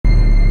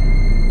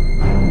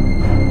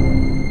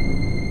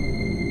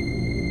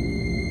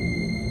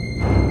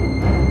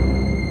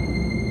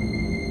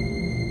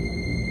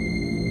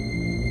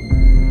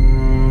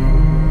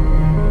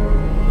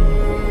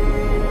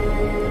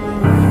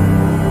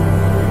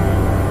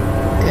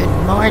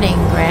morning,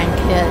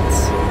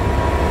 grandkids.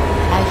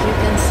 As you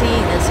can see,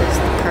 this is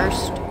the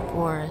cursed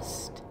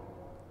forest.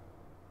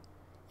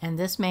 And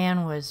this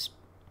man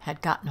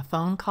had gotten a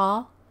phone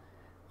call,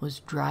 was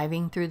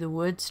driving through the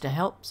woods to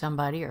help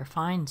somebody or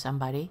find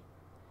somebody,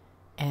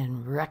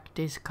 and wrecked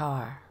his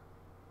car.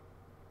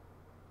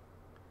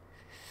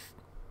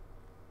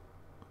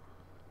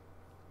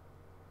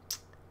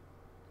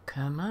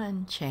 Come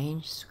on,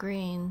 change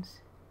screens.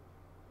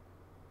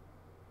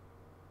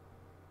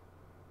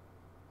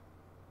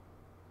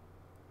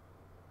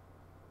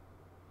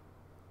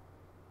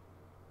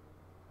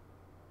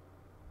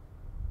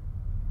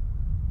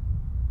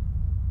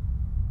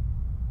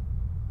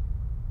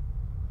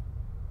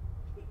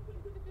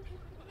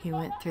 He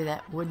went through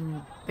that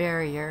wooden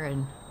barrier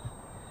and...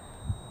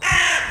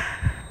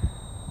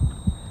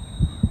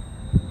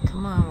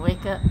 Come on,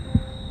 wake up.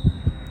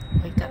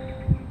 Wake up.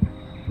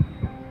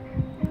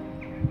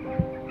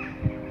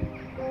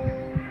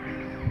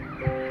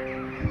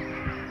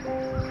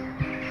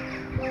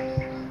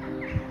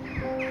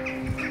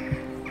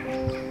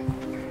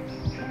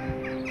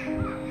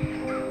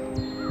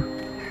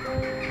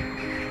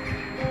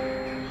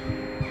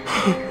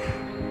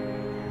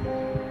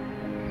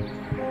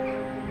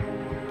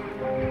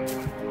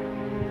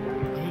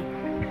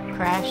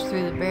 Crashed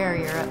through the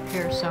barrier up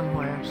here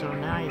somewhere, so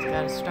now he's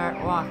got to start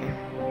walking.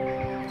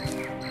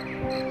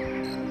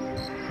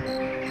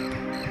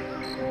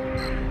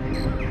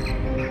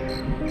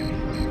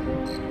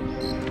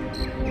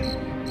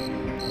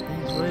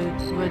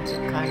 These woods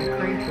are kind of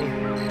creepy.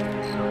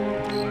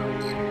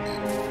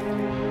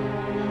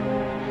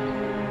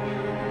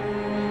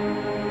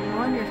 I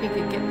wonder if he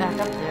could get back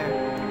up there.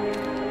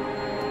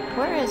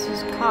 Where is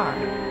his car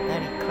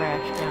that he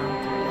crashed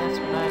down through? That's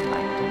what I'd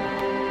like to know.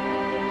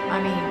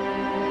 I mean,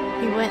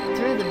 he went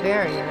through the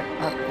barrier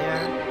up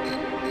there.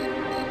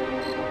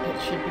 It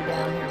should be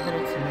down here, but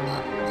it's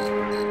not.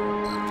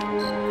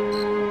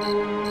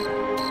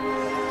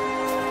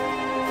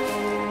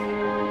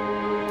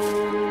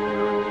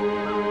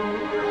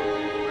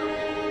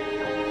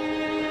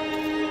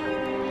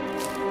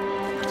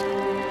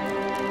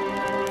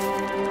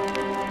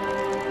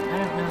 I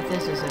don't know if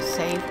this is a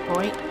save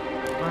point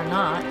or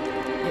not.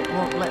 It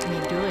won't let me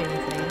do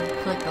anything,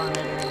 click on it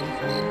or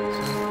anything,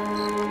 so.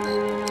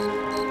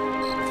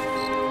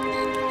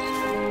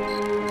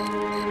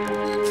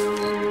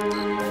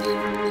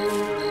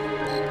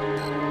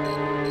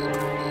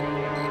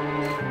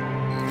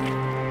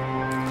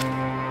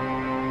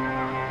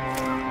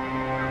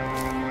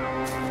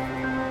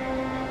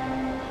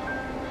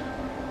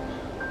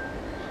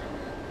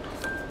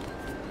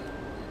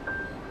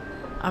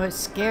 I was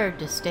scared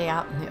to stay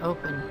out in the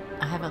open.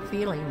 I have a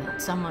feeling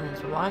that someone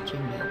is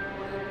watching me,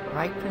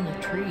 right from the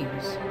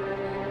trees.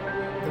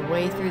 The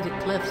way through the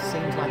cliff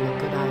seems like a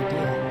good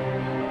idea.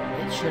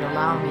 It should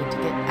allow me to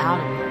get out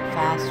of here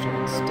faster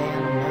and stay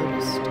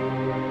unnoticed.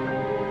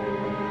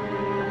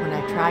 When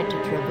I tried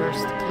to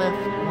traverse the cliff,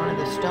 one of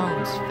the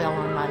stones fell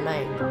on my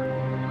leg.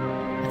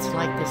 It's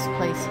like this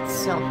place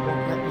itself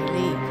won't let me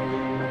leave.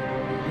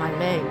 My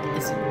leg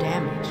isn't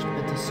damaged,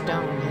 but the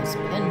stone has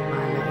pinned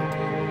my leg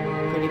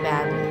pretty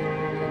badly.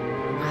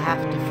 I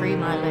have to free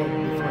my leg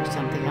before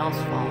something else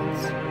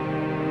falls.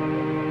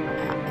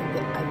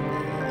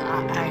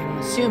 I'm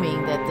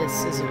assuming that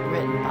this isn't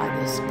written by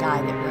this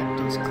guy that wrecked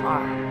his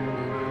car.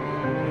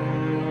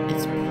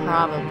 It's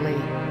probably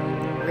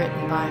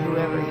written by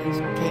whoever he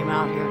came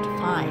out here to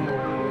find.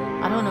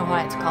 I don't know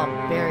why it's called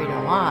Buried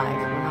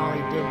Alive when all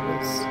he did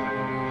was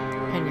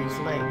pin his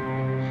leg.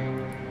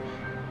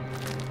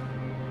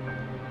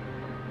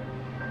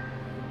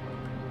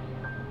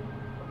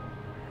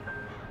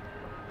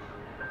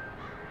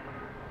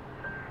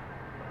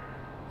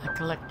 I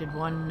collected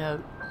one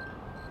note.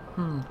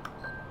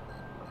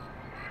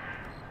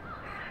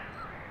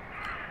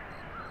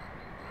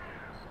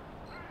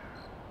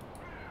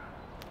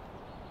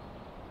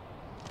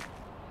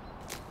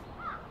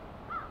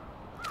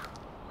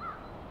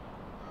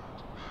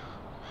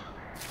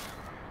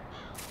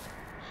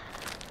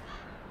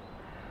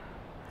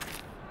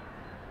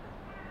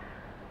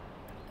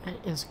 It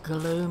is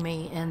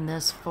gloomy in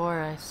this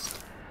forest.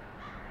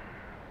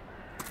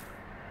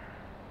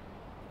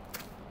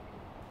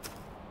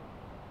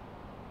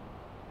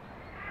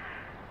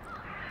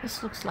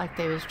 This looks like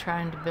they was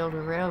trying to build a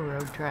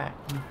railroad track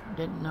and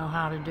didn't know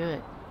how to do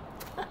it.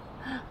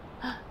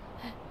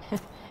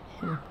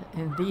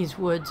 And these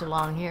woods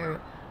along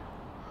here,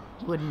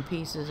 wooden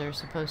pieces are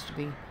supposed to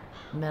be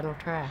metal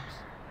tracks.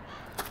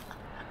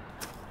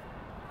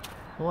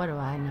 What do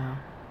I know?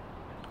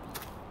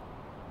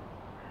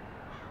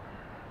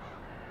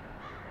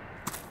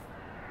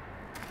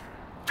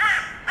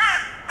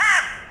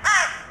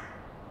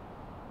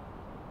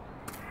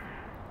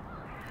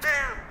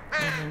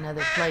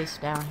 Another place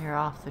down here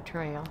off the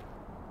trail.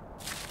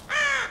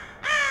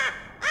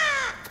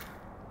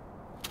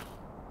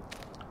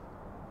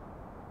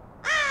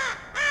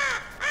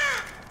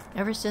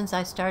 Ever since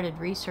I started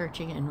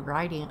researching and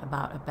writing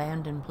about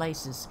abandoned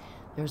places,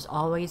 there's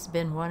always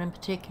been one in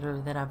particular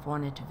that I've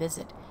wanted to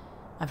visit.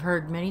 I've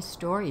heard many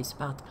stories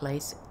about the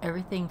place,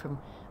 everything from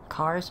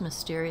cars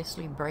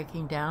mysteriously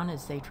breaking down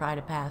as they try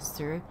to pass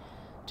through,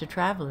 to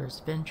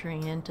travelers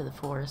venturing into the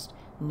forest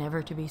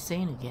never to be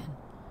seen again.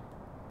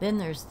 Then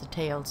there's the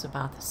tales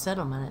about the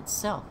settlement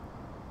itself.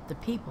 The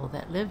people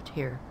that lived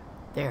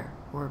there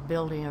were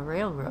building a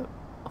railroad.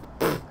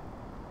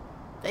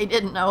 They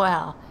didn't know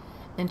how,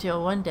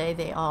 until one day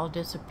they all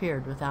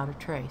disappeared without a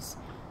trace.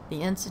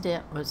 The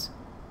incident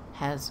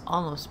has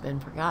almost been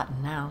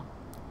forgotten now,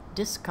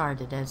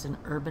 discarded as an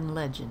urban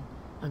legend,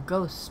 a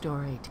ghost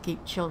story to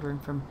keep children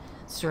from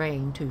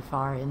straying too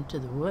far into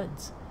the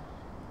woods.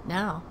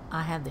 Now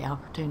I have the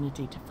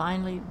opportunity to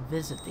finally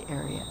visit the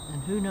area,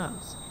 and who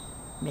knows,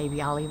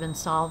 maybe I'll even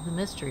solve the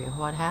mystery of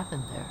what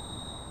happened there.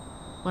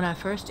 When I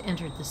first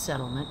entered the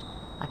settlement,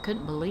 I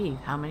couldn't believe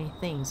how many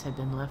things had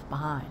been left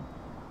behind.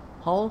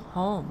 Whole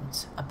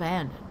homes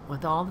abandoned,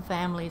 with all the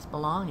family's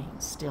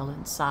belongings still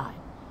inside.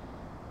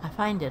 I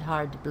find it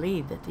hard to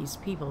believe that these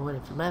people would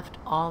have left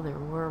all their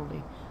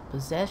worldly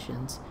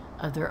possessions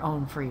of their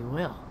own free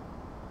will.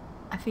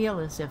 I feel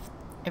as if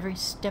every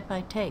step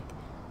I take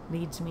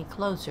leads me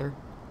closer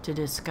to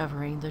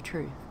discovering the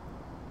truth.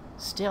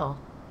 Still,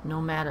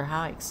 no matter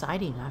how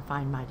exciting I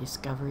find my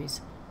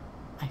discoveries,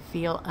 I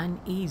feel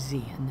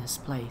uneasy in this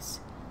place,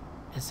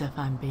 as if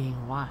I'm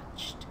being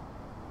watched.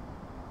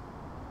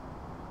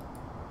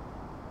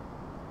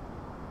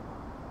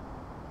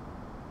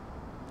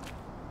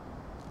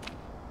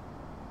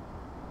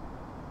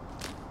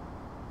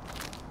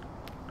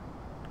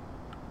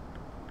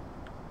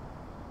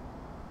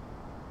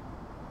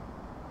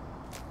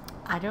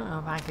 I don't know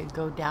if I could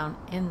go down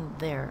in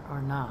there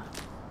or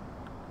not.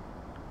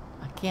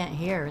 I can't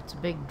hear. It's a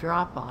big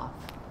drop off.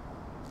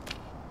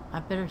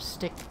 I better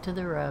stick to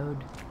the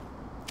road.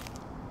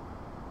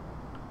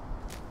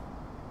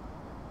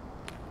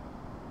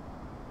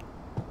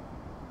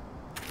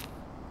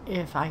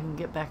 If I can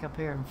get back up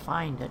here and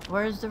find it.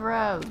 Where's the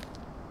road?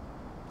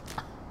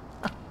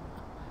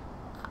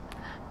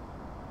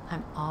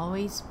 I'm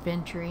always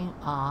venturing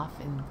off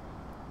and...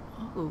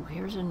 oh,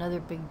 here's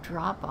another big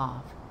drop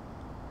off.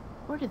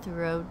 Where did the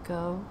road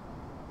go?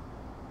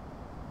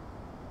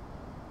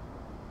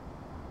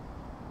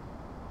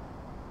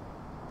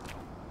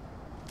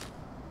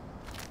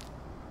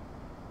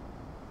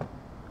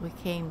 We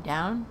came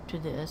down to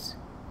this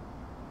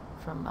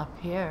from up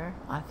here,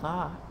 I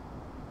thought.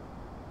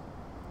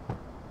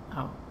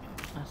 Oh,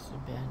 it must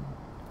have been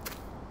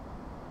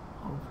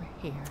over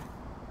here.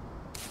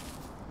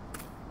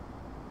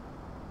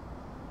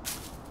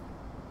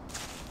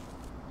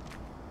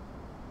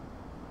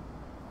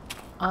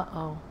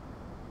 Uh-oh.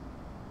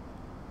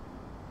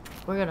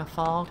 We're gonna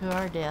fall to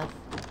our death.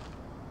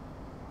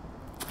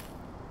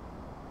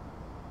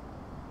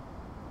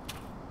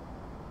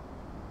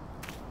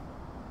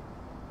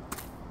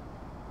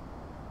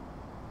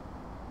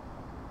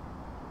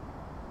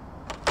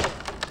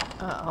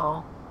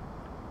 Uh-oh.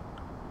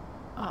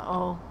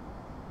 Uh-oh.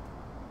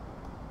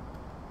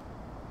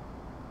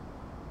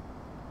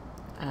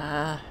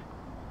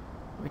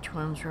 Which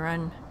one's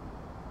run?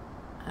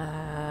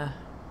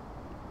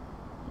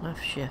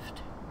 Left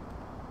shift.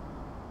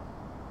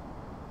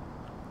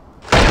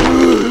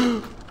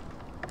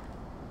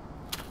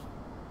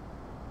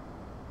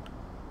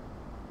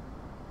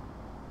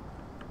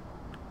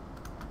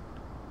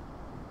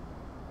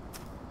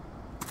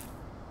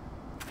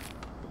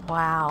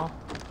 Wow.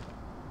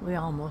 We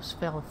almost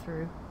fell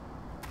through.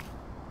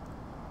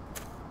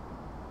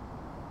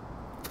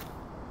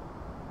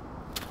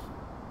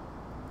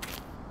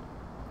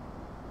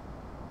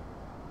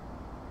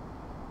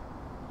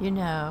 You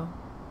know,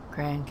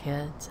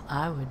 grandkids,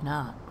 I would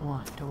not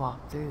want to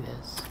walk through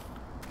this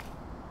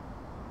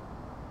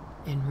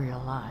in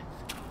real life.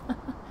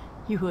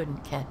 You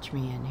wouldn't catch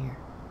me in here.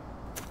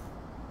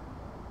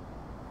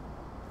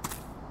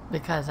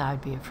 Because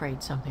I'd be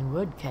afraid something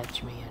would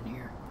catch me in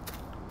here.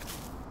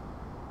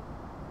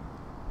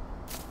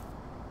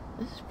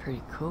 This is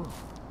pretty cool.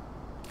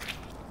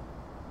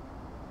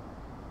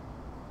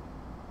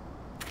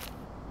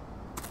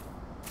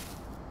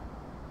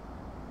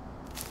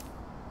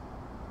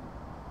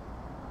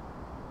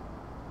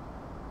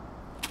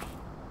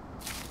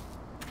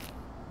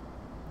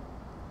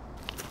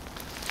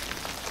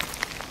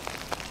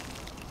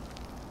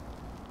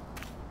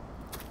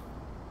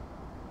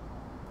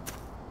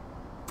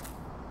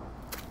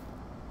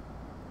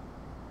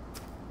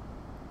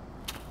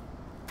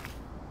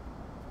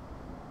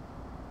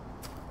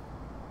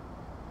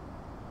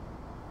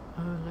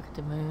 Oh, look at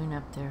the moon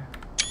up there.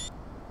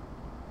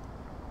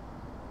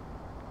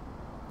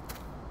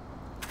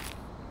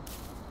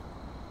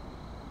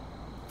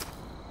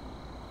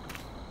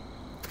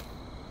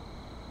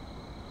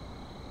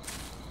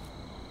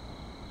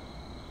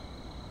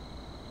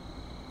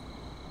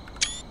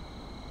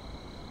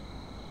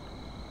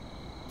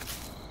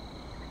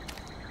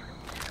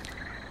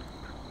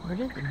 Where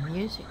did the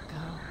music go?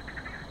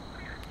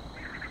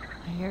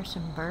 I hear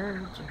some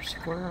birds or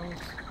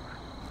squirrels.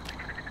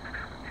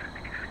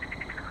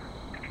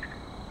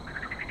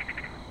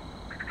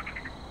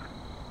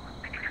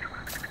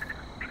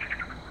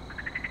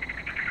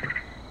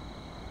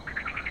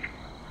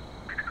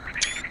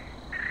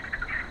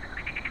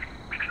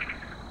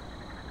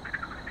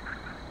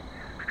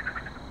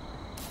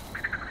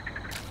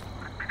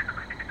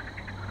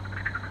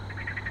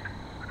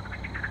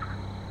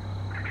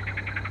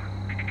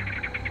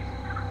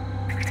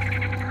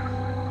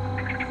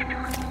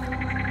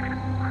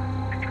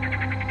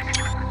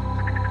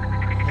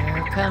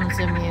 comes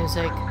the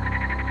music.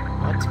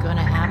 What's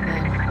gonna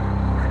happen?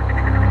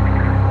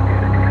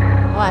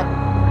 What?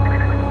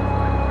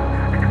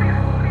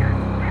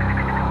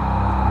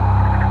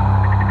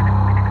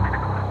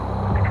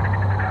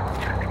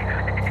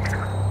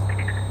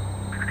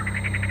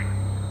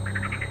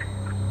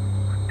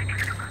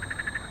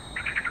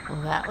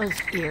 Well, that was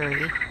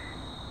eerie.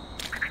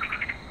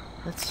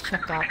 Let's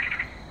check out.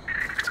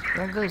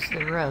 There goes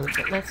the road,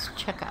 but let's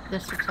check out.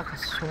 This looks like a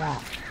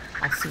swamp.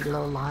 I see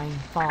low-lying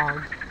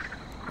fog,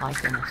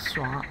 like in a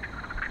swamp.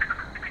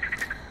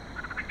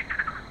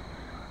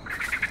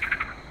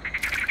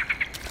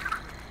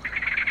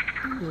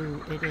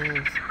 Ooh, it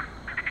is.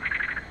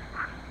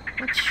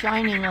 What's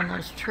shining on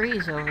those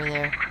trees over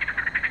there?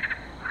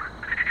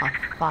 A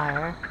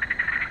fire.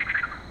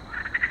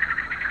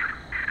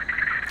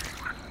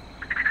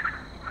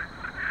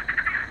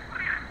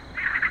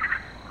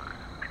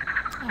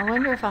 I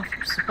wonder if I'm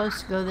supposed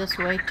to go this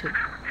way to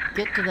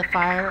get to the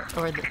fire,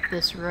 or that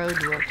this road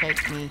will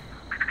take me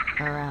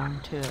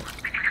around to it.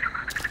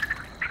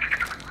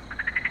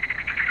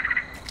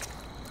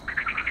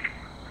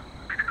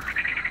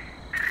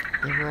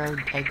 The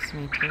road takes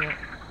me to it.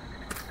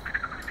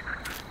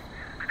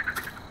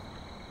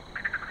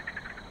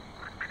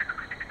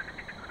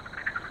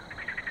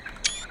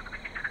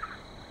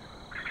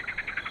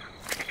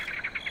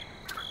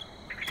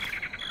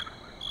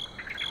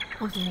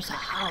 Oh, there's a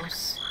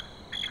house.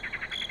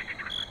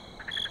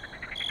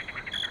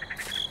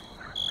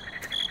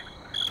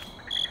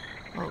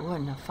 Oh, it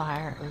wasn't a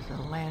fire, it was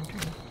a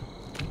lantern.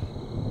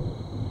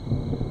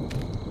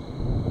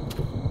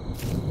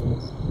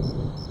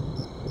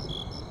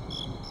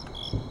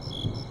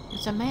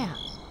 It's a map.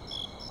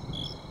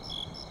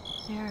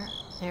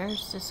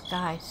 There's this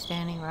guy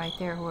standing right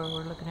there where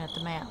we're looking at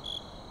the map.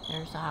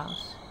 There's the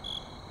house.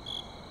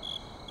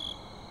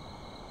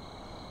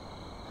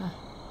 Huh.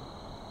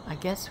 I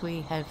guess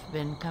we have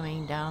been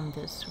coming down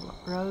this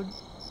road.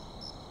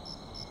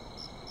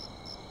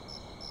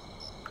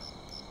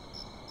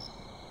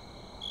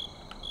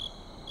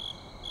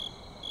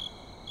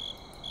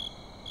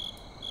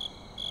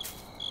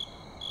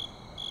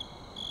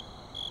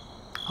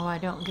 Oh, I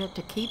don't get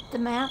to keep the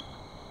map?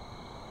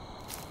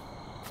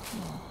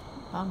 Oh,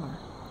 bummer.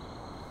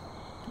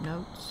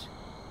 Notes.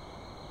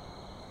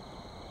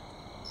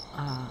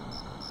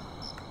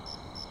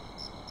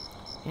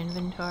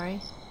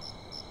 Inventory.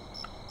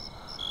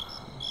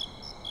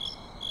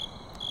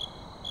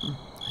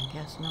 I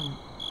guess not.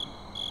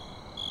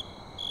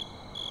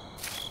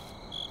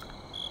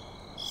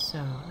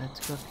 So,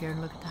 let's go up here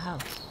and look at the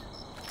house.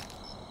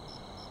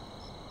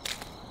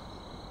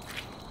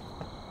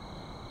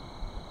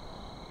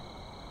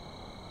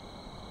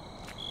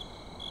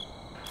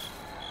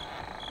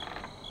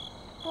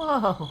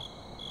 Whoa!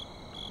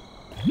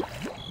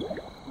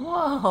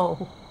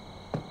 Whoa!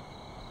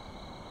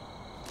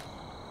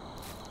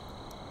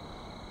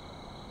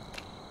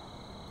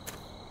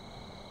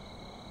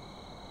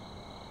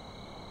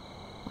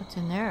 What's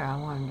in there, I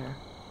wonder?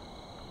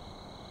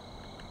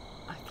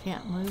 I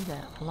can't move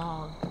that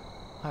log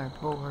or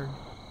board.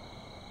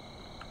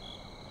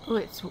 Oh,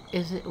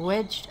 is it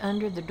wedged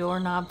under the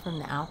doorknob from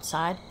the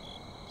outside?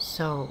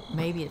 So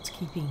maybe it's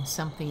keeping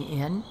something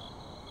in?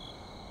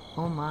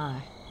 Oh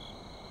my.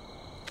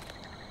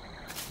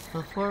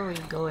 Before we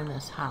go in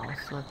this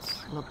house,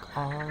 let's look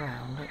all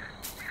around it.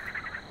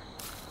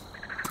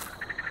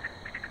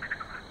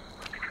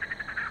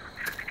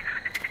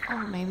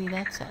 Oh, maybe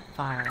that's that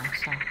fire I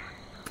saw.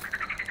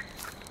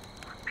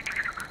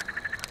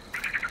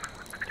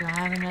 Do I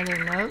have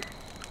another note?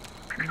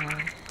 No.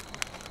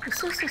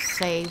 This is a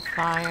save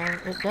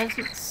fire. It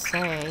doesn't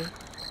say.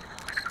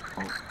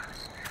 Oh.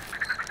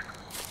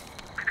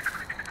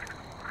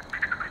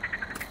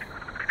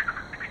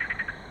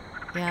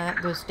 Yeah,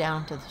 that goes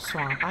down to the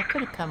swamp. I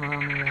could have come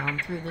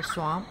around through the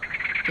swamp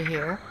to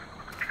here.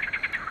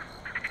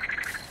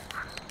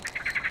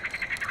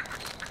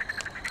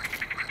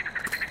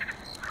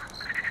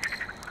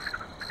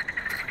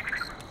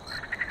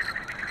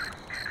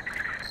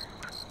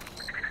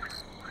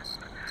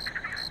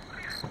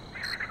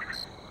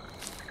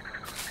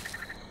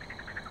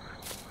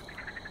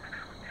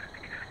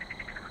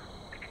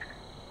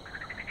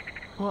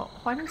 Well,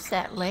 what is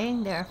that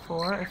laying there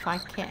for if I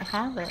can't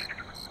have it?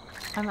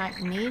 I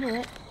might need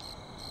it.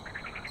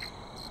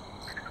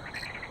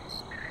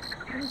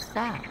 What is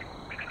that?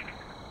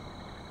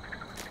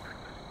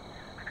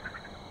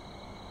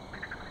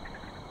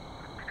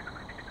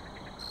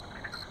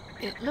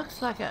 It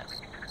looks like a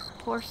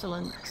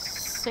porcelain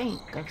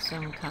sink of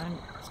some kind.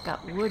 It's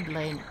got wood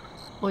laying.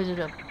 Was it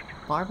a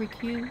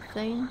barbecue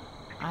thing?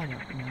 I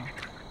don't know.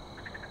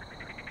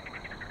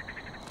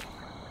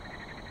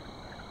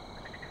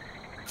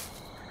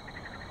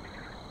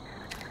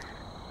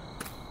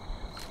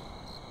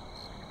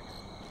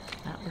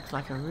 That looks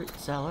like a root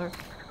cellar.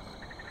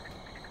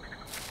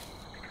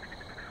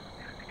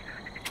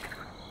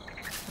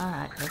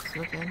 Alright, let's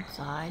look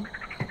inside.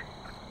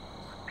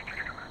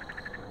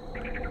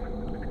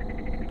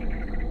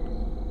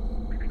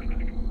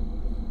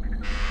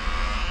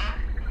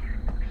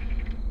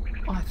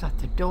 Oh, I thought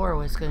the door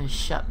was going to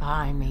shut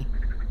behind me.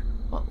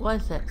 What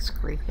was that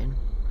squeaking?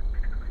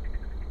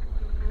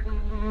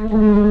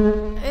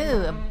 Ooh,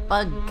 a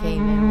bug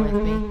came in with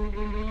me.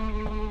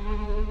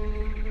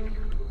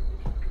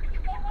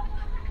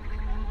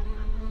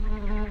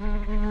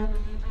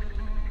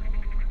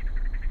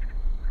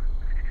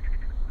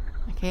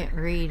 I can't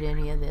read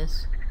any of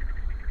this.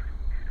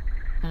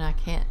 And I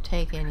can't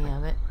take any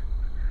of it.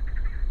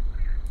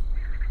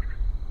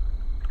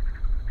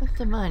 What's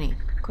the money?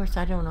 Of course,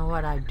 I don't know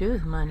what I'd do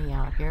with money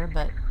out here,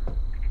 but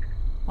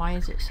why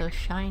is it so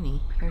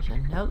shiny? Here's a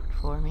note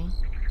for me.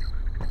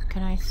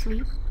 Can I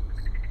sleep?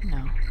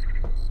 No.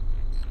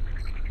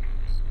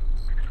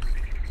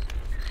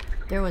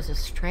 There was a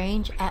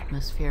strange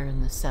atmosphere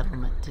in the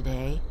settlement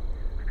today.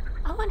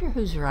 I wonder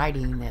who's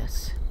writing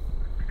this.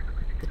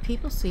 The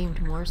people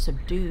seemed more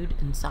subdued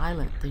and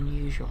silent than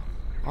usual,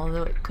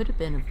 although it could have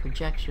been a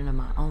projection of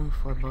my own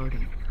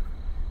foreboding.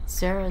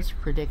 Sarah's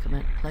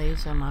predicament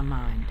plays on my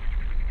mind,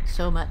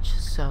 so much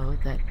so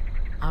that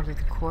out of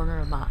the corner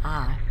of my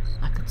eye,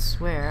 I could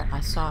swear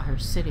I saw her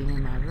sitting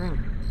in my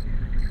room.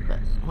 But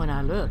when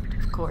I looked,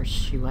 of course,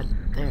 she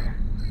wasn't there.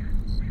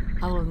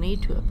 I will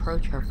need to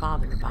approach her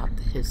father about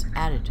his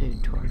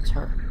attitude towards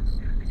her.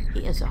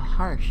 He is a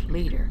harsh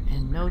leader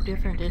and no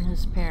different in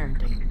his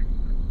parenting.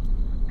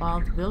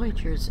 While the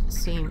villagers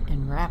seem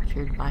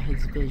enraptured by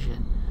his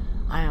vision,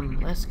 I am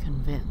less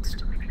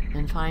convinced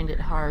and find it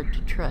hard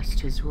to trust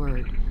his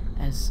word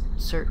as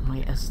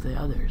certainly as the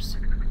others.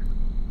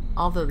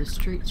 Although the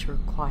streets were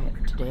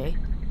quiet today,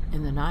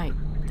 in the night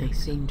they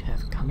seemed to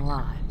have come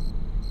alive.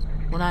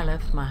 When I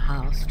left my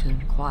house to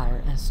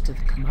inquire as to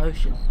the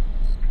commotion,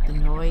 the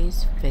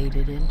noise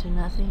faded into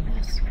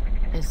nothingness,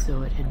 as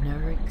though it had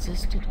never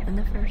existed in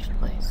the first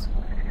place.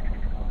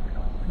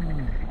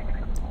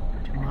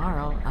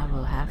 Tomorrow I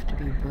will have to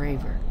be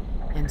braver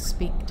and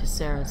speak to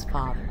Sarah's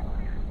father.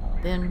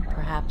 Then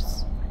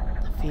perhaps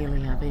the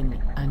feeling of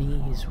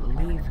unease will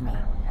leave me,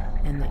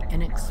 and the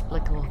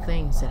inexplicable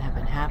things that have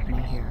been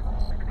happening here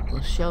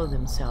will show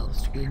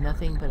themselves to be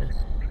nothing but a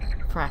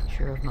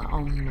fracture of my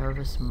own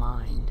nervous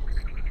mind.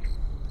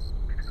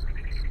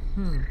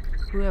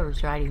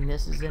 Whoever's writing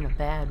this is in a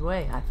bad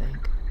way, I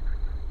think.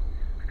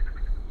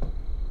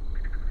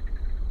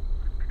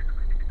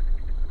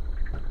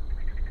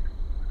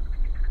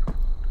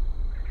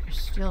 There's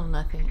still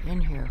nothing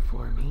in here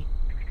for me.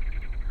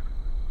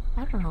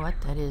 I don't know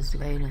what that is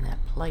laying in that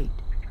plate.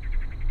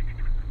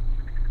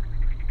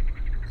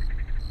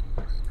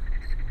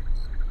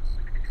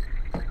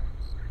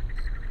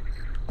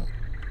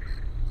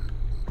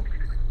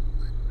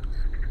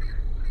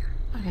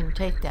 I can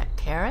take that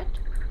carrot.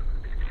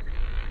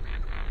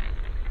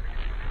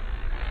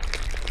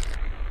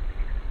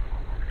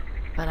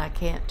 But I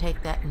can't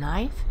take that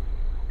knife.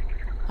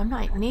 I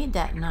might need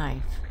that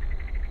knife.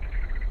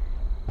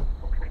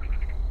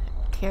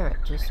 That carrot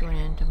just went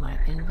into my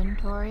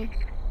inventory.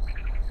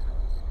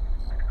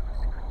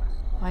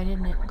 Why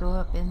didn't it go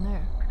up in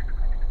there?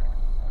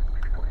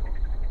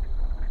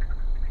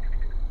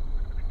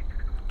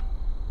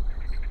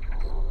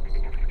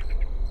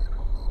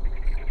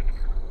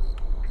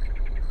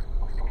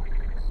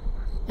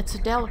 It's a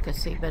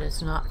delicacy, but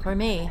it's not for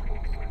me.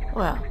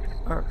 Well,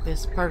 or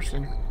this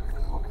person.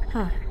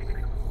 Huh.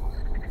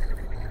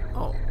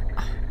 Oh.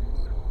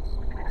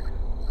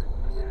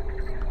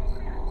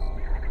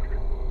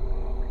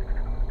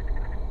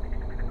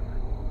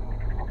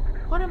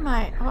 What am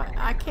I?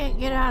 I can't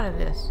get out of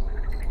this.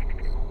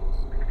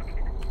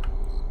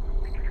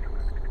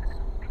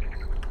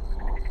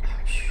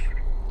 Shh.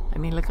 Let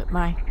me look at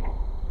my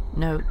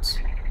notes.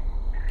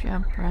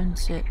 Jump, run,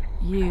 sit,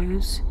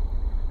 use.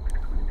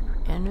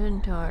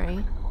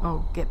 Inventory.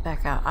 Oh, get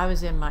back out. I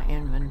was in my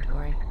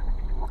inventory.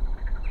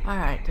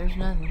 Alright, there's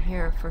nothing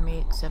here for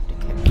me except a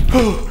carrot.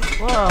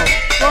 Whoa!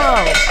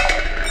 Whoa!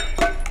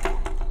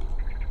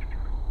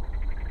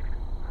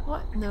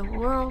 What in the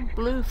world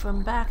blew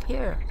from back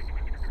here?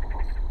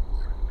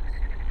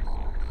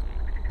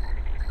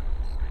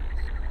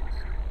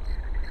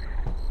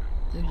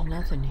 There's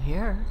nothing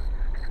here.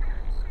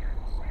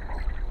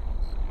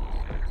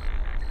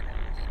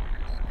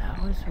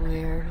 That was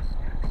weird.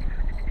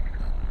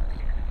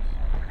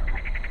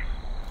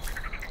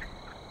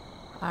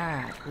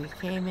 Alright, we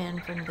came in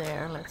from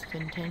there. Let's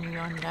continue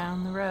on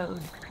down the road.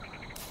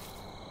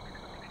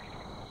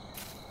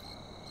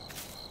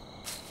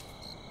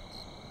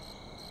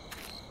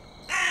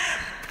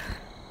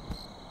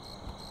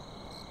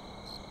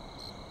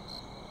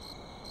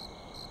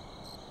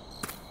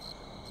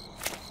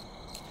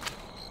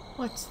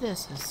 What's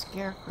this, a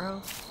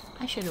scarecrow?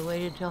 I should have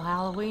waited till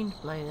Halloween to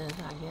play this,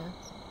 I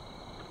guess.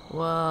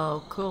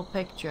 Whoa, cool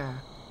picture.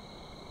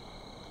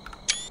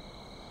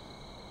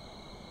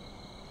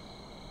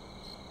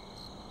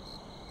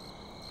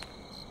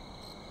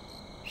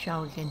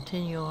 Shall we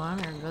continue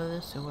on or go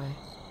this way?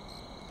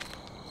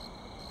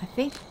 I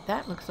think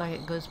that looks like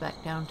it goes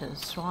back down to the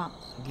swamp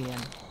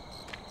again.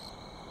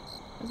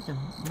 Look at the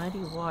muddy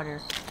water.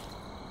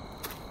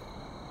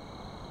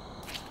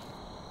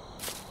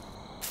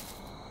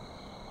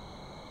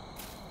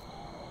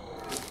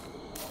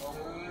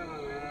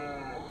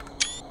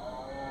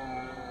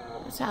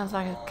 Sounds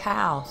like a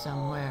cow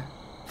somewhere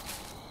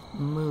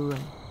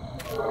mooing.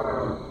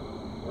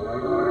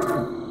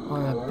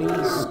 Or a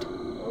beast.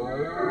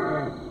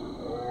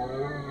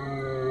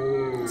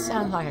 It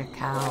sounds like a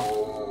cow.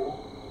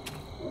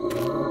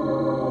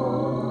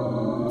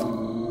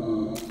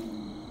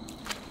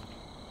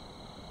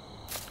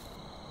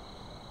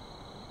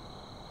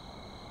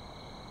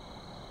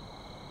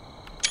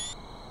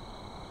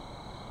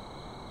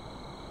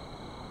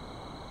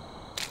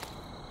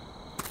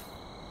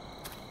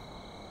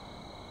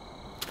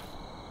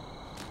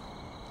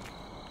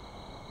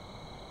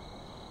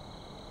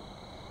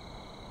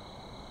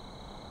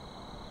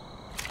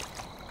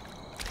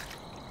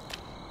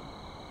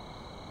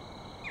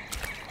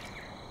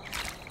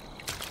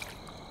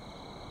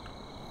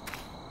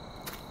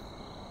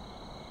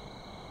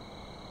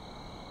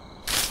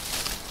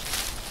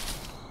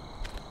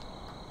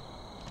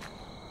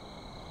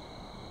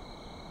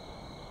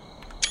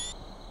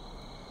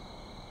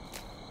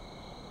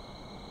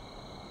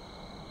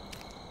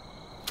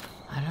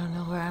 I don't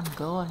know where I'm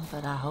going,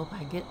 but I hope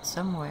I get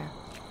somewhere.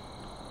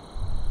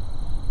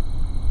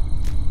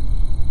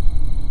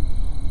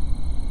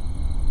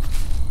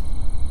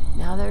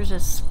 Now there's a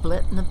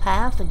split in the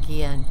path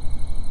again.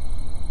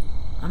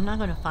 I'm not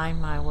going to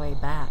find my way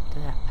back to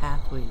that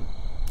path we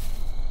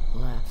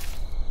left.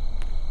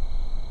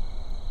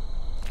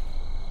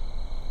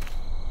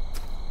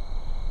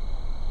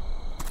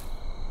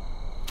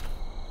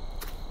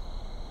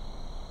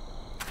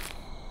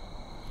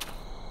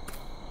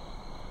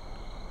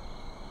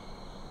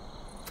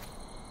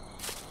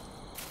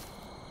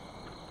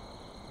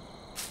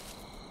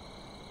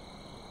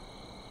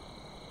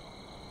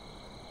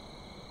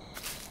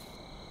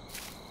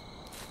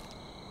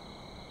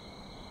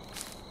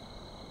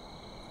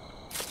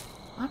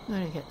 I'm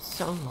going to get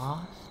so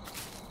lost.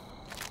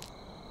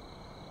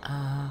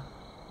 I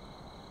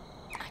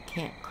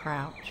can't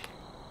crouch.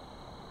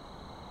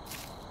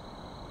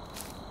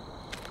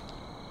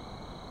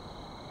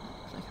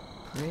 Looks like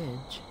a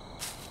bridge.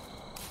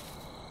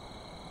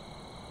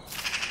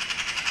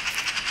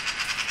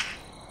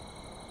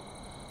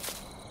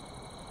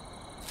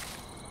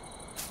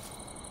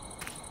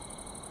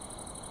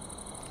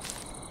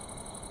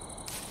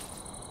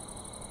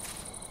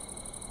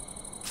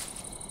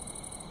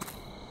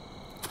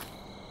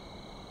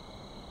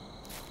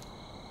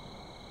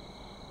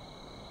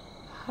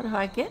 How do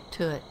I get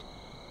to it?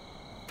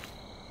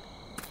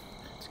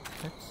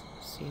 Let's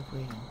see if we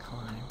can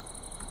climb.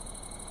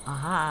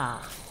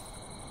 Aha!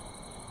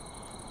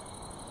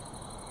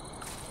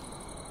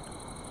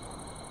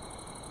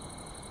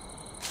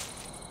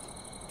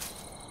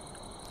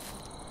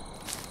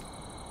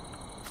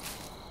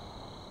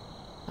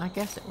 I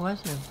guess it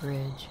wasn't a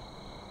bridge.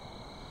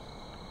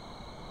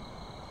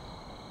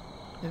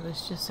 It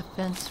was just a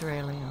fence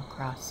railing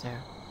across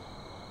there.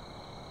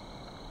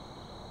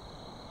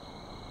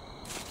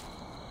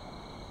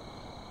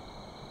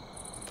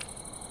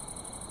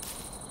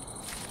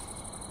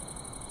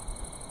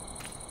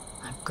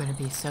 I'm going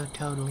to be so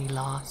totally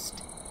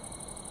lost.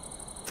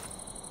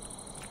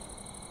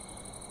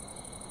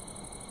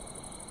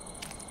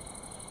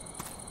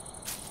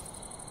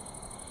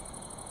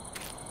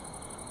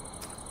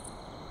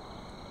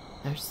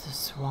 There's the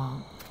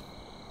swamp.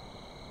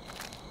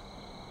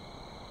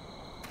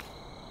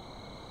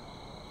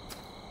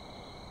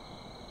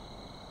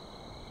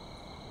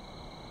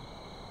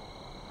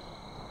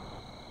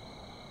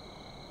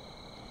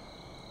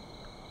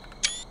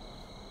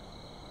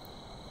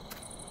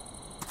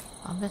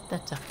 I'll bet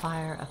that's a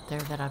fire up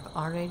there that I've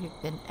already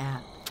been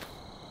at.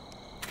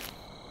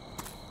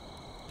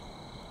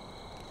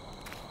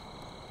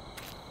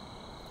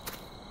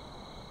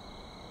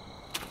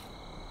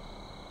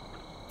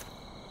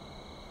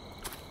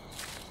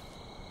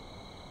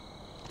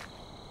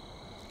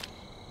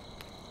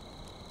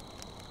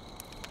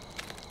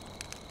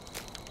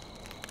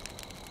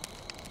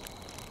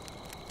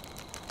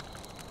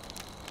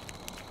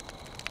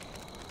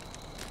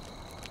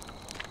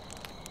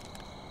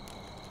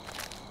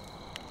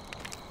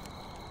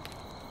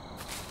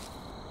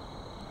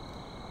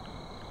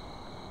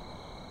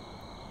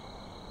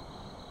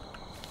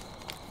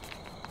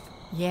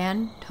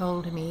 Yan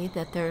told me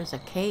that there is a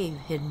cave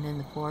hidden in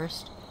the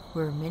forest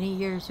where many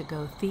years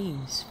ago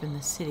thieves from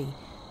the city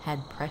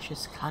had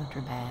precious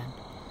contraband.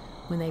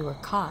 When they were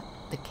caught,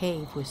 the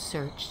cave was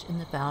searched and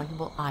the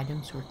valuable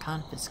items were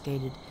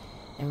confiscated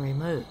and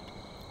removed.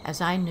 As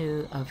I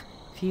knew of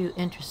few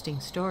interesting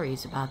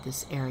stories about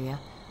this area,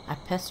 I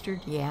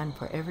pestered Yan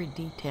for every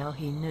detail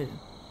he knew.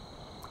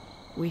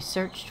 We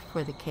searched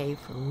for the cave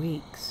for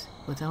weeks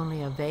with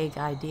only a vague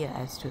idea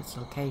as to its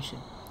location.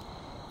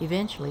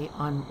 Eventually,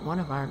 on one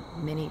of our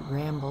many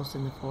rambles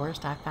in the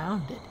forest, I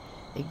found it,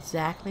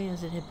 exactly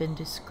as it had been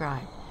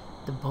described.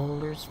 The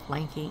boulders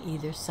flanking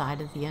either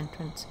side of the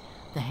entrance,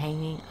 the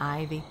hanging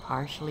ivy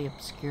partially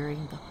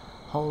obscuring the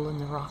hole in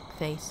the rock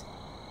face,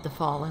 the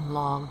fallen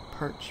log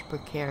perched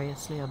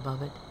precariously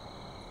above it.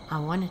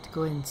 I wanted to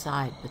go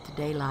inside, but the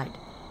daylight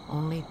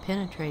only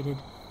penetrated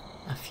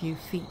a few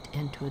feet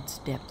into its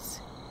depths.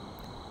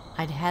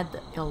 I'd had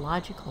the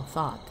illogical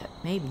thought that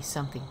maybe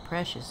something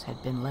precious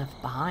had been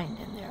left behind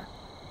in there.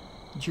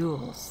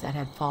 Jewels that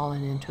had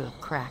fallen into a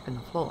crack in the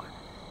floor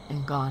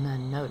and gone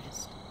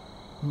unnoticed.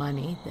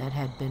 Money that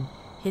had been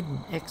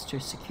hidden extra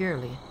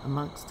securely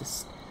amongst the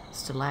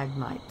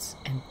stalagmites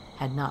and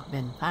had not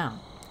been found.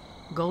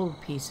 Gold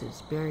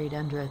pieces buried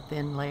under a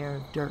thin layer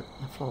of dirt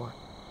in the floor.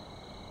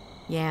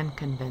 Yan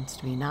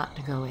convinced me not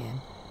to go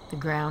in. The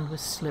ground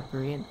was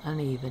slippery and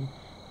uneven,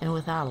 and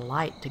without a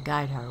light to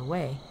guide our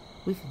way,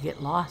 we could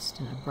get lost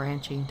in a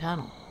branching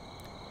tunnel.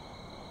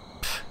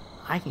 Pfft,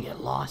 I can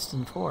get lost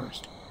in the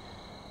forest.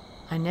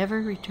 I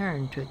never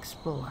returned to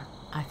explore.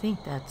 I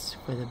think that's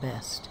for the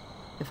best.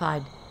 If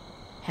I'd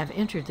have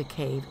entered the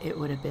cave, it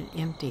would have been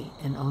empty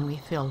and only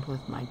filled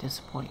with my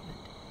disappointment.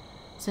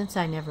 Since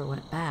I never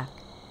went back,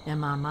 in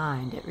my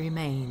mind it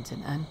remains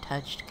an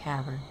untouched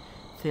cavern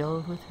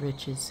filled with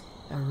riches,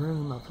 a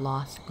room of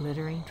lost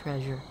glittering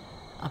treasure,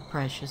 a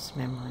precious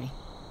memory.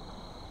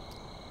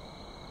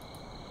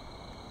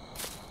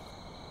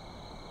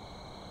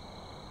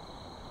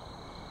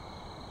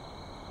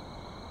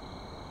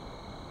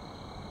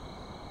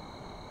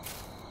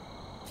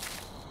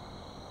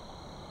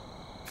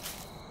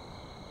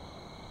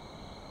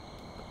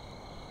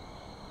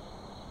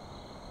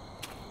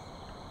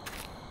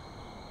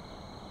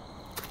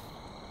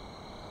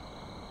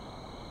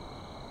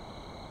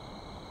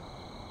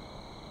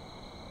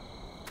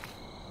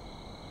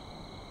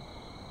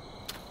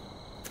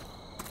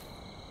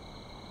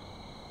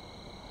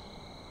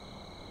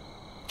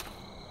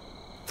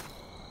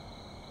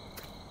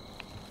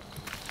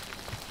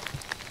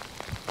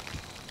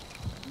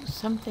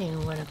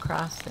 Something went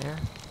across there.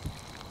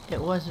 It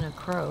wasn't a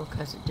crow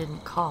because it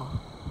didn't caw.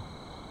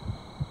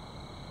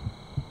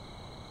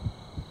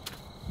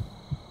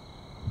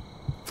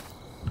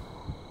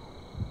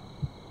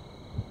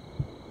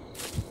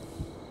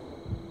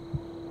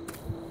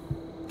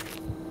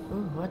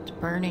 Ooh, what's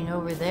burning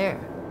over there?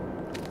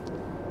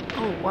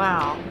 Oh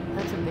wow,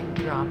 that's a big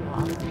drop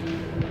off.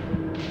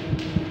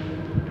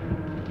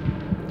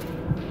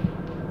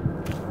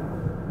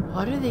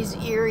 What are these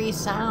eerie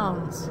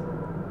sounds?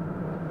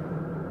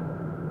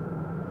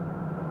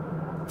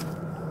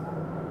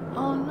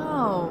 Oh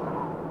no!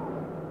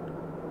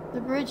 The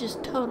bridge is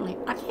totally...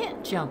 I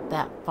can't jump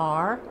that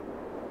far.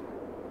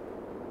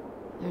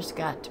 There's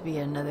got to be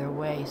another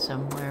way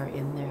somewhere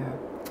in there.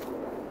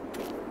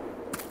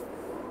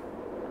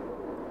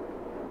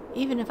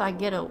 Even if I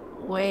get a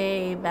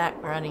way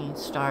back running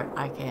start,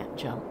 I can't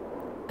jump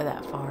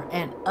that far.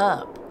 And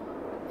up.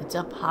 It's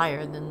up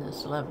higher than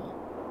this level.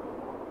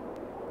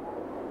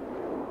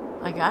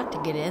 I got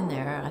to get in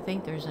there. I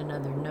think there's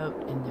another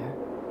note in there.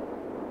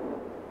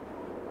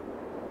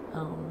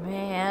 Oh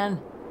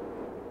man.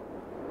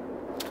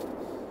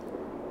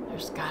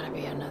 There's gotta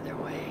be another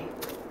way.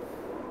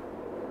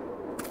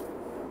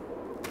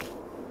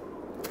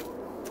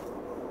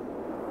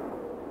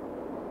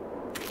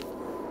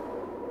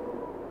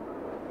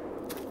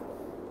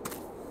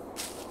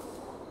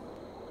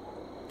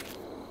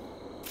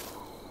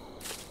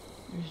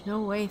 There's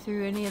no way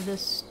through any of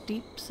this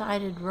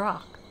steep-sided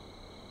rock.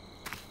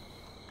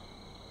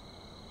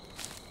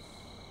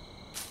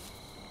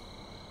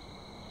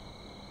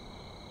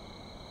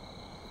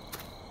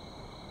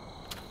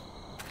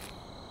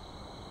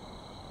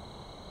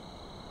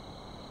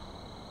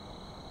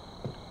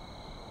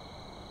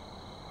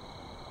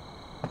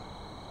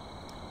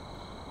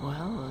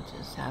 Well, we'll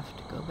just have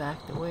to go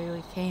back the way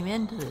we came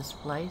into this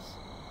place.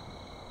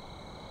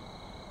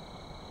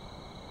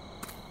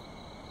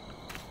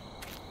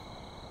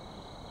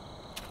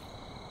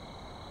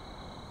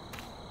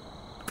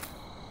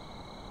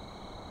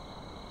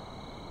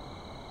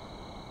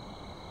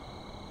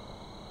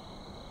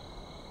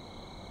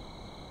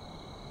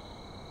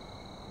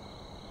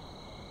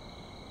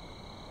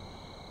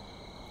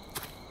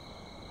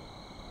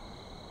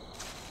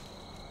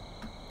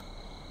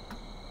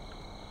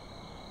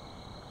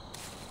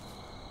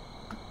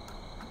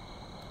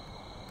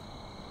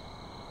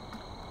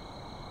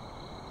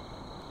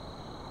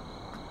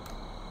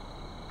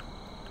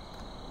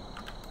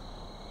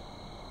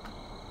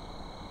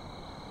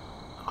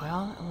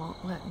 Well, it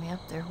won't let me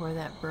up there where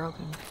that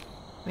broken...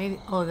 Maybe...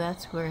 Oh,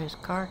 that's where his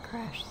car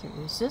crashed through.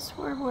 Is this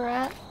where we're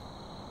at?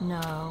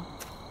 No.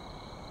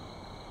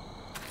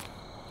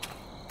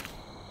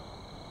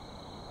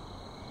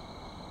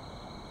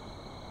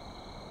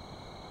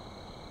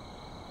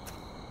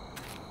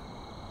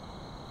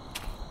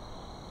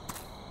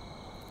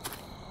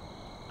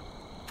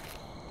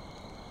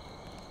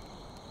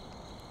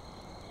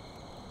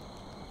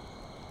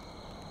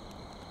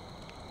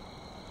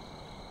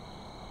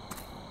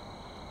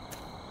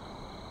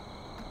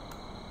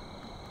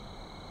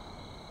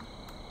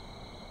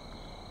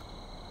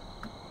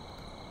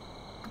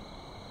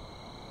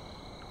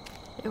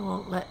 It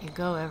won't let you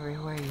go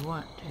everywhere you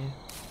want to.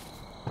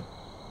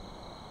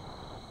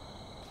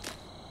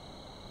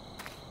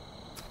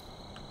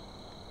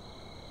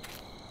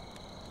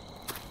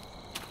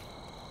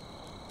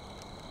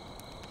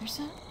 There's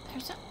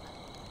a...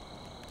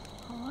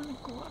 I want to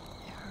go up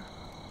there.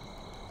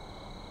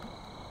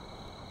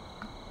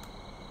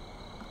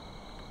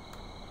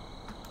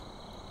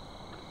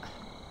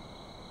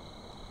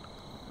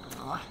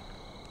 Oh.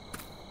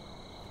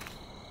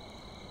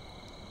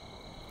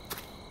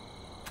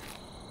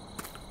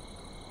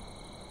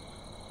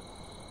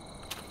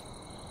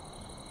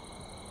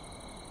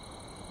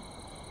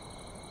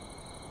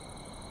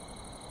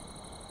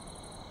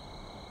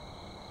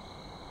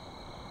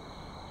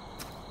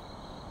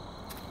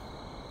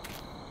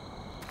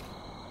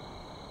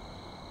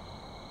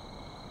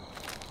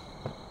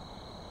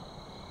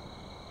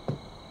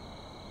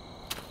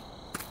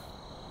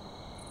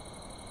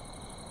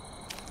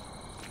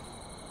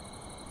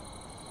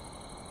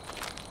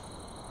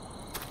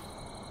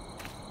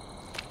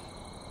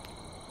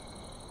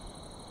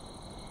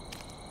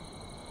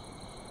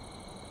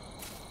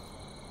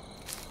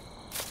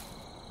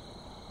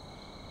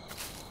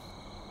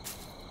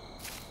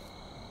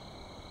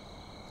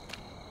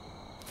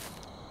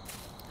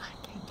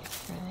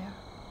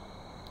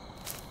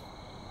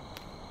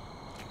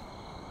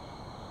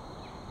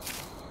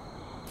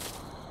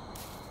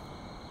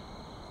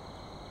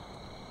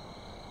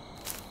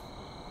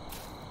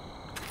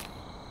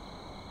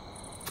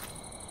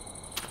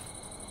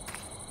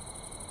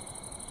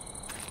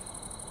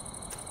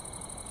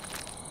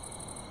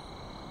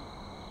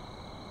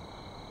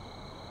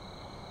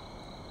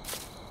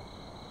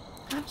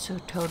 I'm so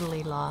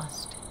totally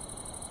lost.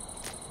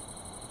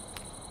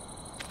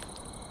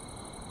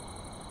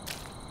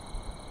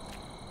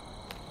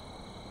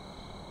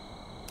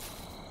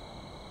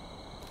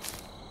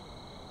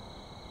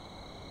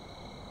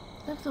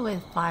 Look the way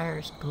the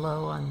fires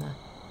glow on the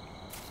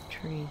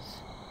trees.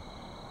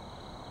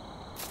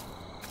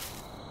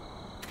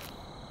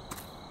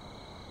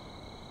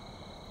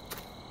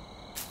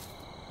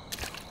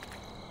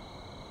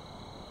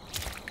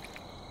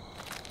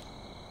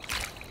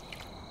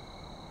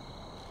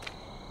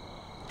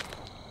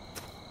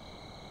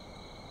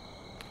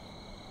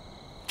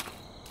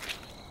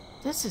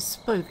 This is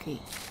spooky,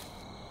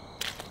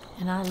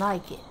 and I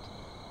like it.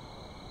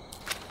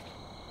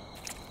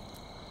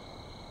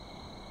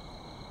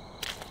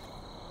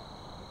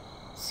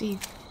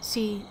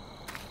 See,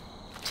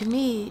 to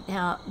me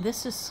now,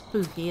 this is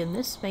spooky, and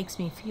this makes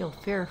me feel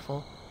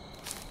fearful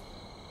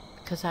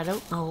because I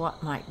don't know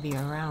what might be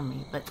around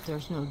me, but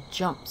there's no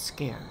jump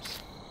scares,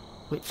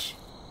 which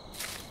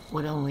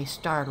would only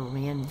startle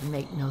me and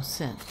make no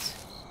sense.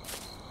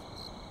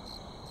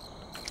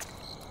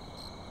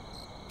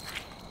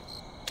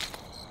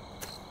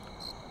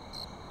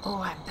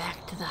 Oh, I'm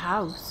back to the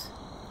house.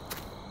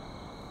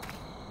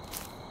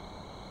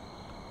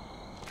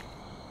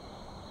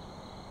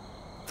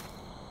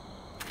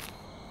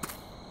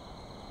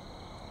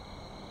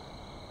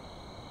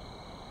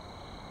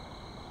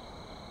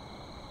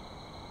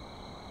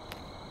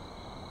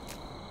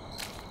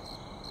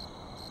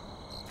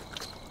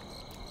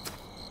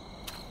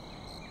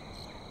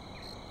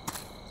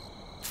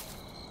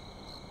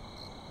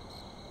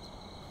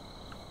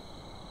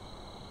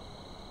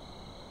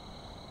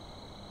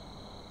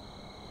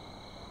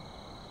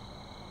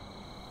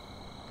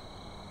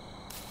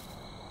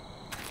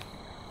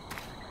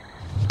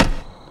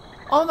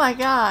 Oh my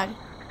God!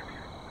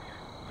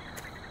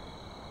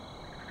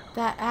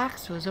 That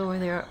axe was over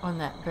there on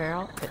that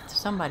barrel, but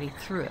somebody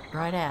threw it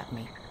right at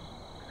me.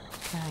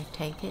 Can I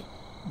take it?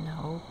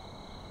 No.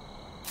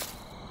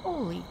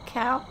 Holy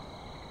cow!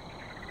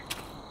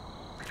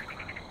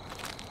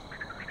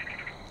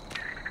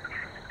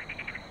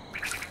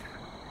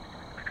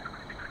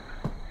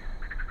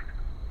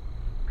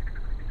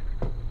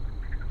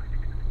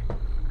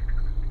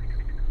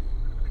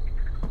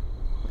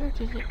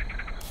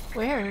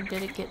 Where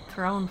did it get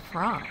thrown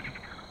from?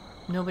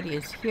 Nobody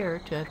is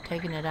here to have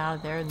taken it out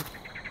of there and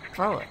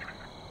throw it.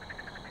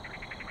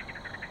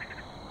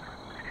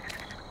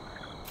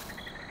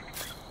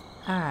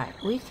 Alright,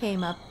 we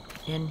came up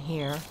in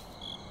here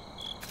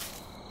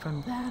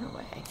from that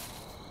way,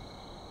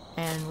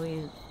 and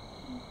we've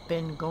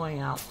been going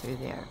out through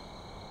there.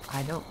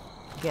 I don't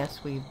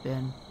guess we've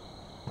been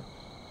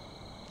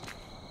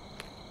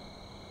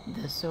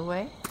this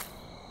way.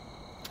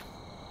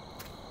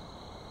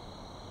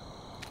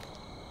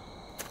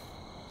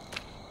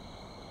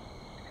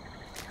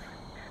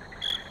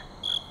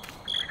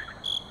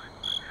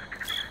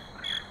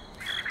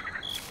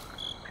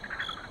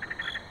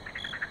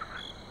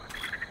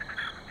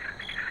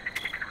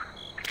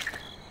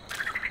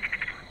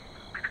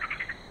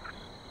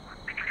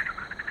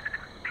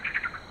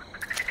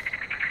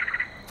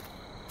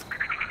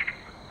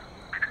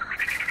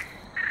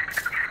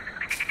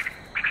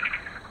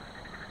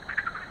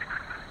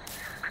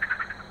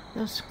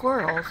 Those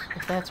squirrels,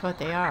 if that's what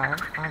they are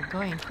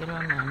going to get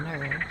on my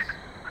nerves.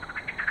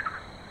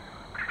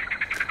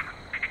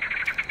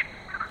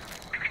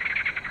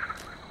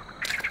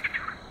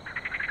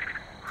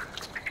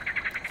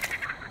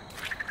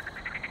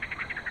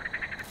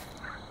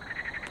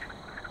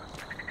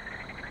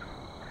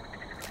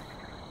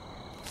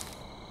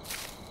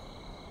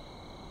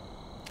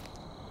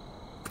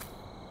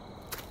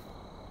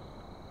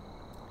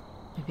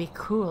 It'd be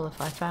cool if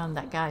I found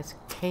that guy's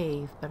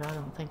cave, but I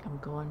don't think I'm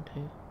going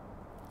to.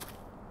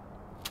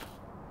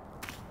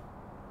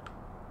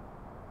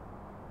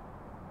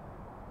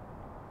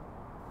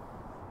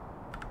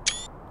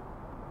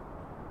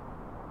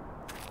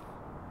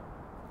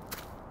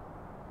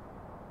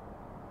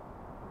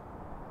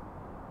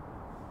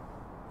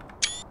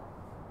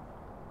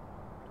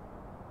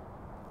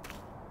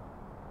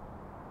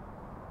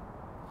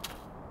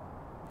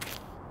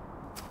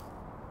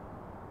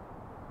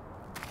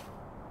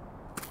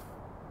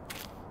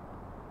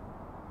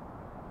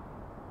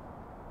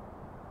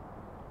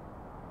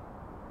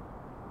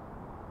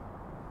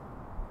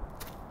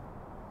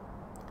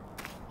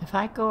 If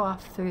I go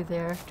off through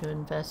there to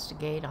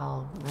investigate,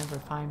 I'll never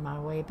find my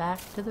way back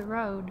to the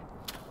road.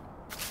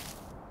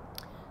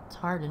 It's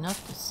hard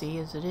enough to see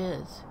as it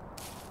is.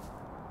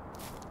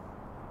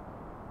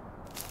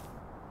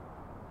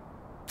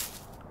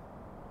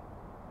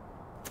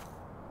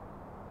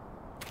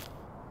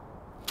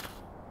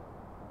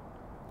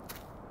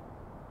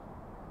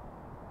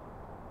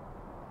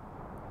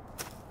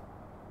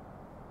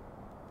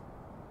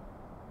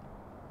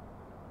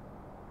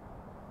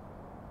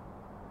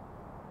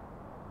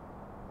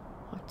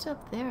 What's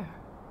up there?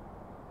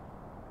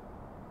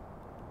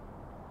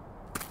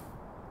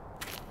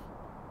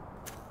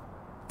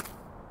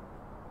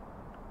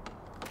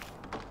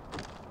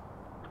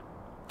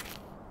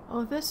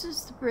 Oh, this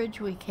is the bridge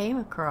we came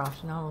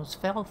across and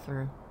almost fell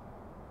through.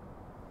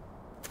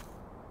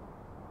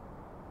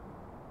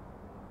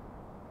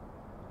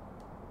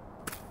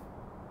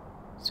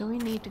 So we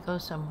need to go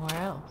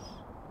somewhere else.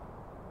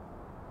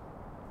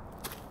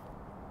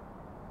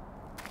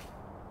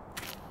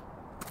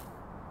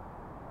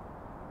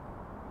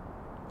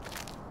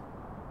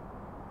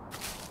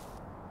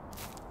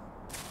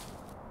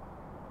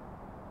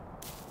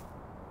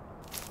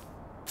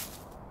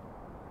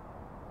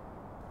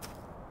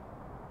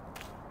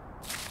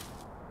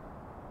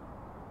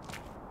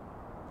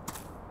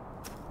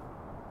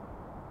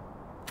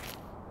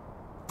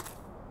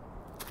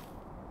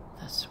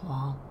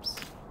 Swamps.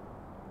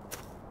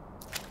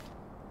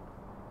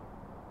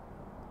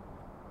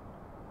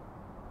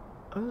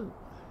 Ooh,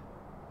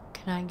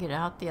 can I get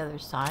out the other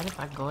side if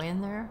I go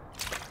in there?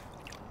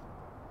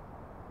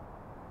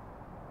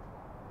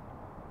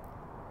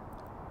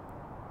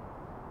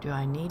 Do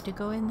I need to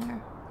go in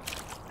there?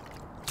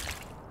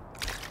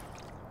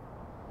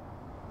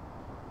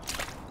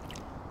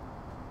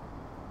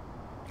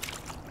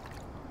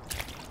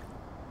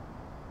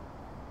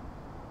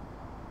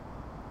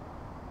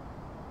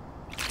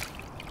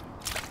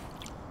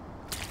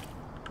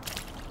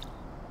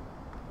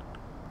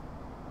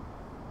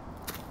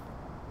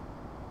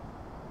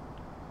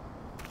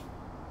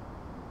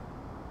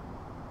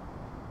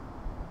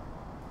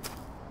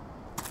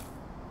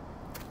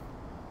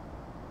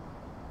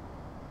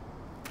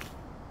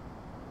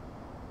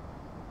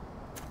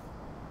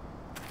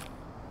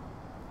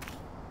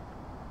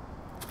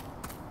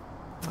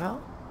 Well,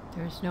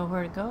 there's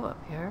nowhere to go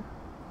up here.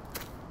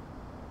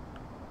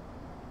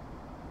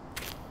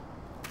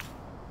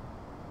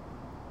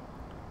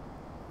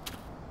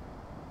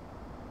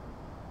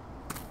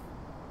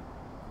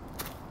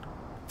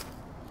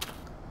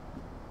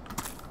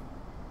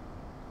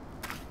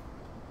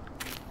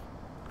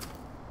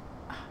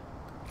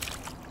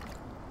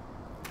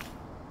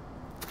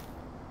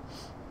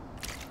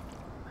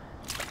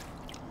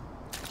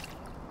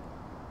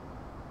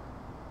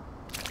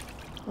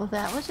 Well,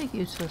 that was a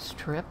useless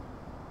trip.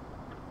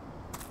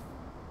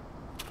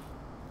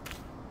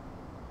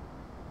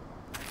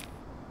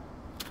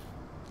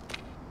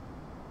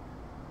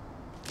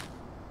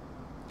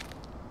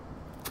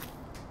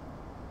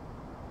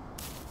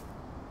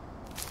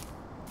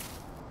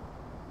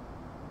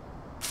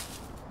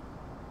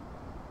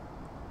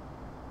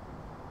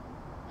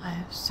 I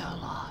am so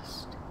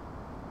lost.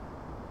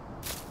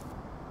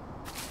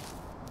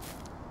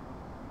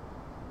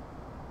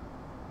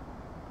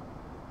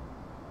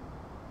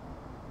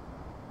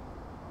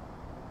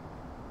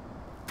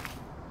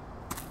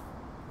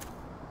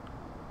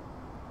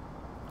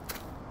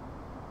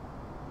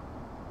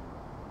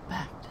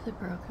 The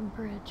broken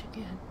bridge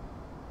again.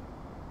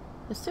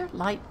 Is there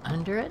light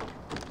under it?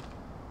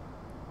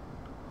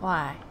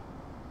 Why?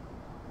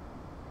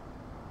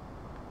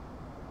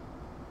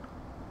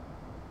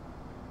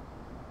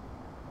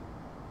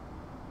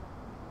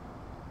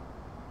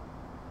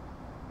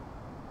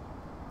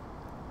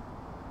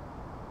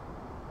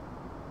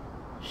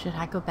 Should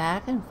I go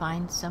back and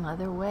find some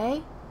other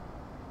way?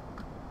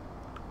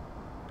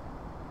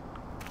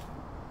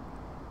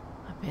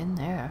 I've been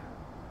there.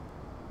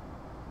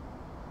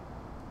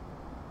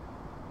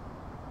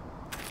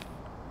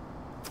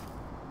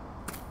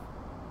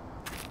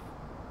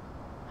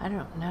 I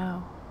don't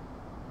know,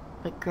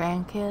 but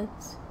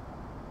grandkids,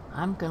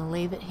 I'm gonna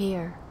leave it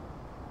here,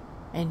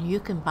 and you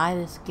can buy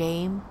this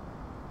game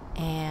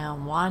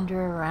and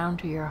wander around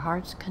to your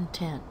heart's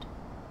content.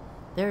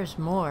 There's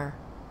more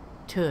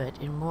to it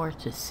and more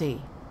to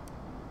see,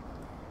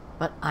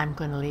 but I'm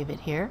gonna leave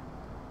it here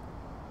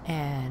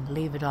and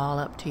leave it all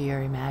up to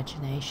your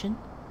imagination,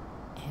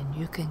 and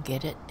you can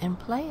get it and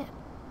play it.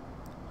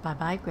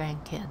 Bye-bye,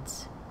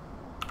 grandkids.